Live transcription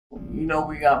You know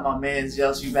we got my man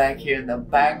Zelsi back here in the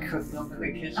back cooking up in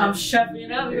the kitchen. I'm shuffling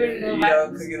up.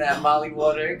 Cooking that molly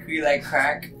water, cooking that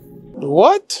crack.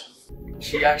 What?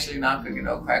 She actually not cooking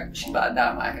no crack, but she about to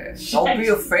dye my hair. Don't be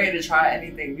afraid to try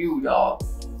anything new, y'all.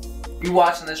 You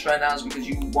watching this right now is because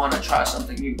you want to try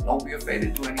something new. Don't be afraid to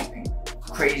do anything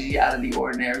crazy out of the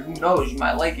ordinary. Who knows, you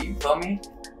might like it, you feel me?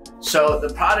 So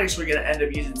the products we're gonna end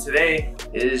up using today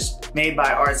is made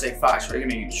by Artic Fox. We're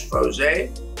gonna use FROSE.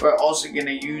 We're also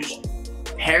gonna use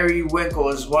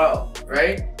PERIWINKLE as well,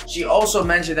 right? She also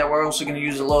mentioned that we're also gonna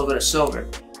use a little bit of silver.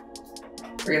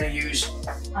 We're gonna use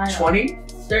 20?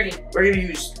 30. We're gonna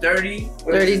use 30.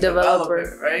 30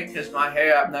 developer. Right? Because my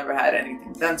hair, I've never had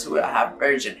anything done to it. I have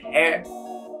virgin hair.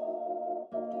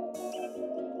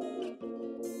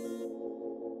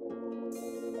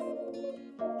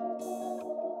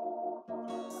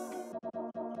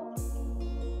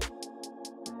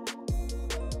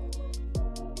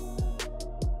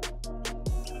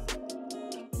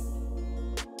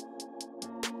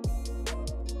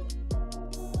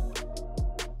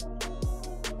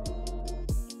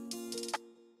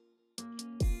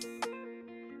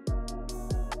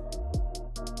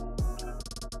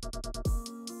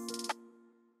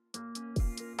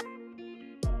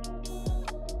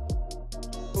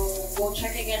 We'll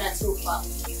check again at 2 o'clock.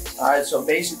 Alright, so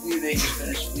basically they just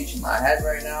finished bleaching my head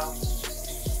right now.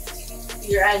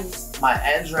 Your ends. My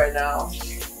ends right now.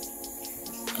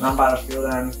 And I'm about to feel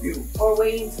that in a few. We're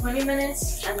waiting 20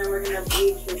 minutes and then we're gonna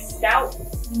bleach the scalp.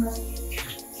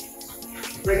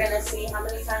 We're gonna see how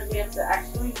many times we have to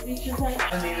actually bleach your head.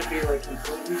 I need to be like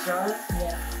completely dry.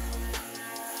 Yeah.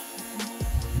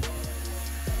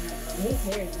 His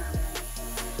hair is not bad.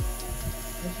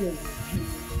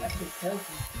 That's just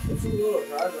healthy. It's a little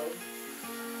dry though.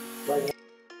 Like,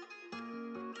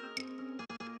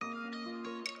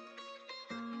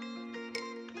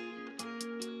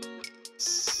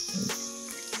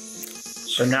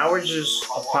 so now we're just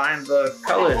applying the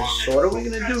colors. So what are we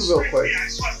gonna do real quick?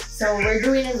 So we're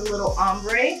doing a little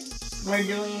ombre. We're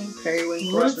doing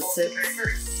periwinkle,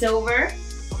 silver,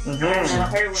 and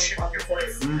periwinkle.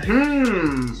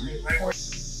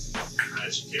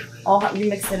 All you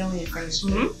mix it on your fingers.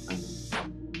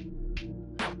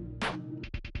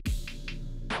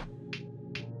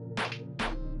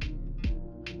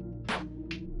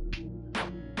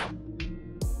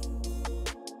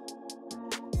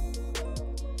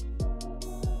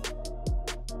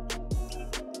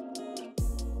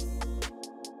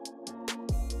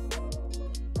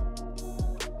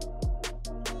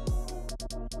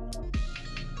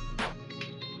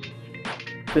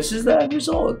 This is the end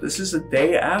result. This is the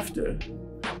day after.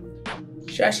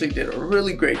 She actually did a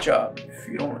really great job, if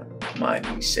you don't mind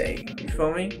me saying. You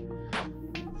feel me?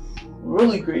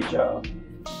 Really great job.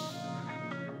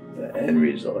 The end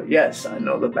result. Yes, I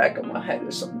know the back of my head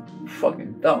is something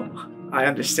fucking dumb. I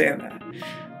understand that.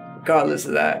 Regardless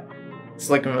of that, it's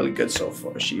looking really good so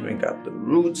far. She even got the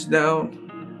roots down.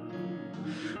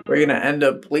 We're gonna end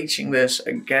up bleaching this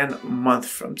again a month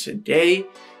from today.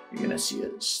 You're gonna see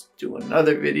us do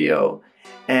another video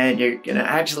and you're gonna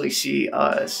actually see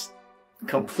us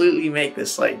completely make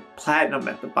this like platinum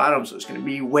at the bottom. So it's gonna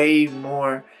be way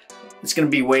more, it's gonna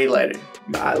be way lighter.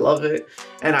 I love it.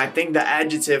 And I think the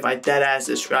adjective I deadass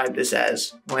described this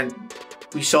as when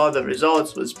we saw the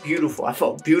results was beautiful. I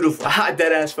felt beautiful. I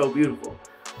deadass felt beautiful.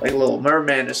 Like a little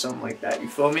merman or something like that. You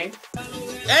feel me?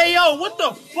 Hey yo, what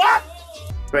the fuck?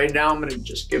 Right now I'm gonna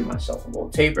just give myself a little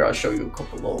taper. I'll show you a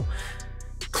couple little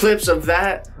clips of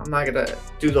that. I'm not gonna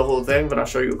do the whole thing, but I'll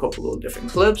show you a couple little different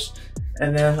clips.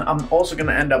 And then I'm also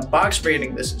gonna end up box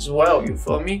braiding this as well, you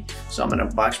feel me? So I'm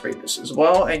gonna box braid this as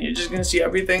well, and you're just gonna see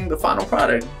everything, the final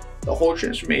product, the whole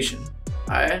transformation,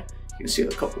 all right? You can see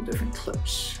a couple different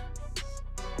clips.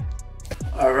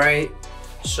 All right,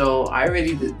 so I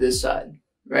already did this side,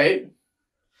 right?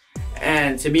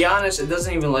 And to be honest, it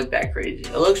doesn't even look that crazy.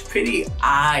 It looks pretty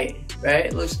right?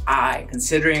 It looks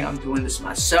considering I'm doing this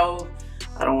myself.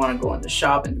 I don't want to go in the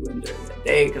shop and do it during the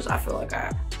day because I feel like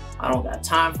I don't got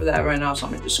time for that right now. So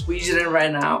I'm gonna just squeeze it in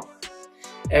right now.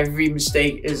 Every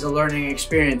mistake is a learning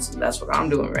experience, and that's what I'm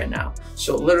doing right now.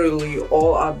 So literally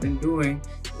all I've been doing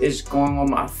is going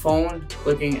on my phone,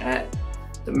 looking at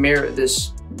the mirror,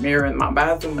 this mirror in my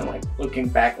bathroom, and like looking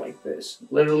back like this.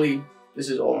 Literally, this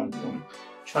is all I'm doing.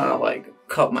 Trying to like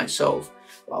cut myself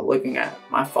while looking at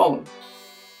my phone.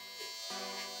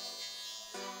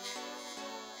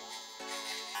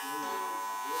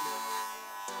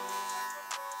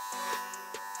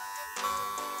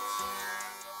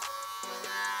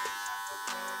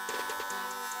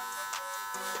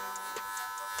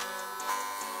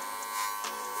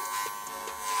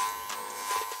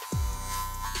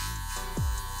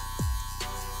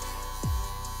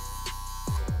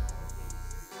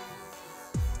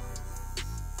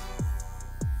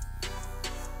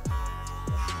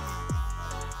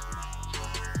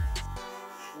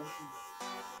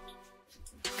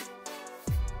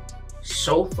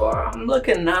 so far, I'm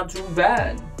looking not too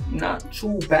bad. Not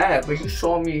too bad, but you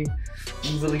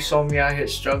really saw me out here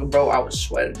struggle, bro. I was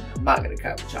sweating. I'm not gonna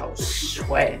cap with you, I was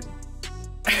sweating.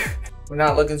 We're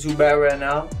not looking too bad right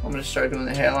now. I'm gonna start doing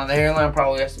the hairline. The hairline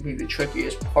probably has to be the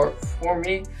trickiest part for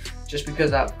me, just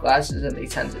because I have glasses and they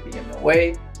tend to be in the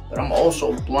way. But I'm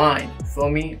also blind, you feel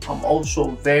me? I'm also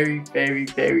very, very,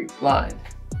 very blind.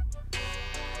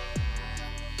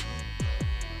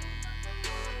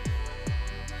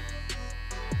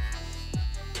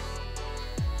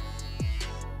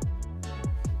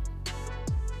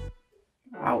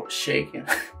 I was shaking.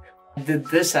 I did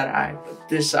this side eye, but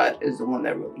this side is the one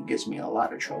that really gives me a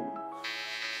lot of trouble.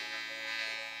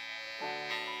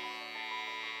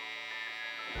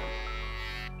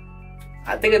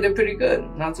 I think I did pretty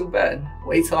good, not too bad.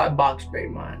 Wait till I box braid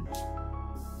mine.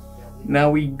 Now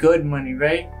we good money,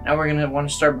 right? Now we're gonna want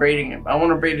to start braiding it. But I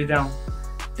want to braid it down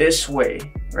this way,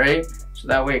 right? So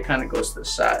that way it kind of goes to the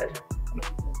side.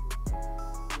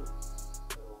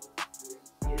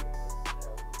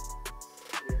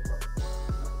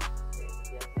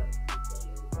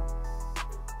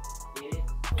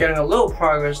 Getting a little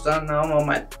progress done now. I'm on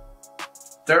my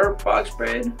third box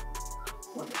braid.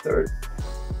 Third.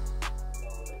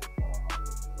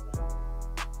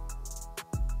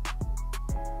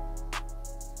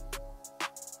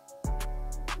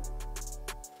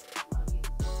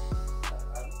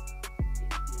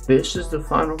 This is the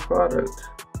final product.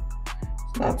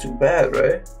 It's not too bad,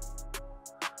 right?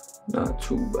 Not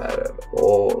too bad at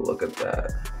all. Look at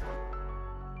that.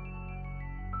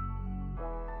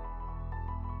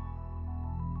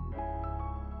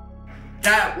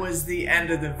 That was the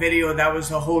end of the video. That was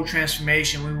the whole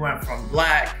transformation. We went from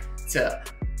black to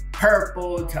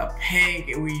purple to pink,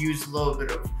 and we used a little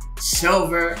bit of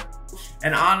silver.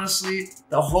 And honestly,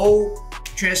 the whole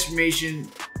transformation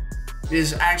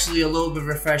is actually a little bit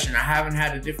refreshing. I haven't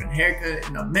had a different haircut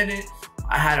in a minute.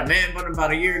 I had a man bun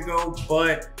about a year ago,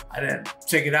 but I didn't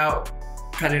take it out,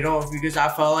 cut it off, because I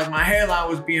felt like my hairline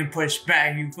was being pushed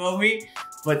back, you feel me?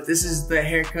 But this is the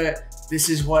haircut. This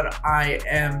is what I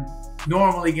am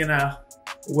normally gonna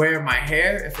wear my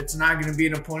hair. If it's not gonna be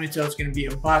in a ponytail, it's gonna be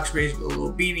in box braids with a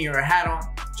little beanie or a hat on,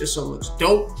 just so it looks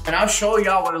dope. And I'll show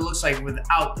y'all what it looks like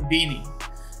without the beanie.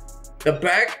 The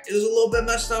back is a little bit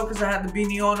messed up because I had the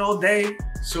beanie on all day,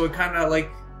 so it kind of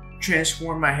like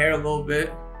transformed my hair a little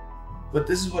bit. But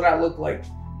this is what I look like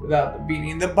without the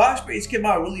beanie. And the box braids came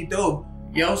out really dope.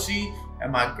 Yossi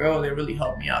and my girl, they really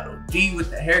helped me out OD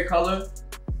with the hair color.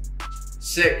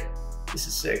 Sick. This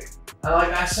is sick. And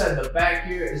like I said, the back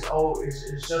here is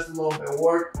just a little bit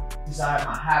work because I have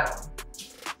my hat on.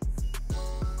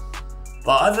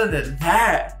 But other than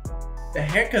that, the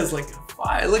haircut's like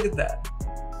fire. Look at that.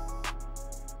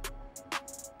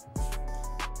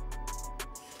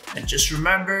 And just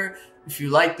remember, if you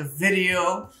like the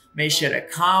video, make sure to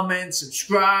comment,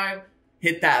 subscribe,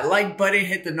 hit that like button,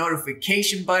 hit the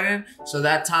notification button, so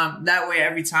that way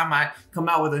every time I come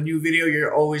out with a new video,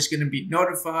 you're always gonna be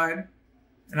notified.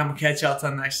 And I'm gonna catch y'all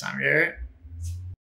till next time, you hear it?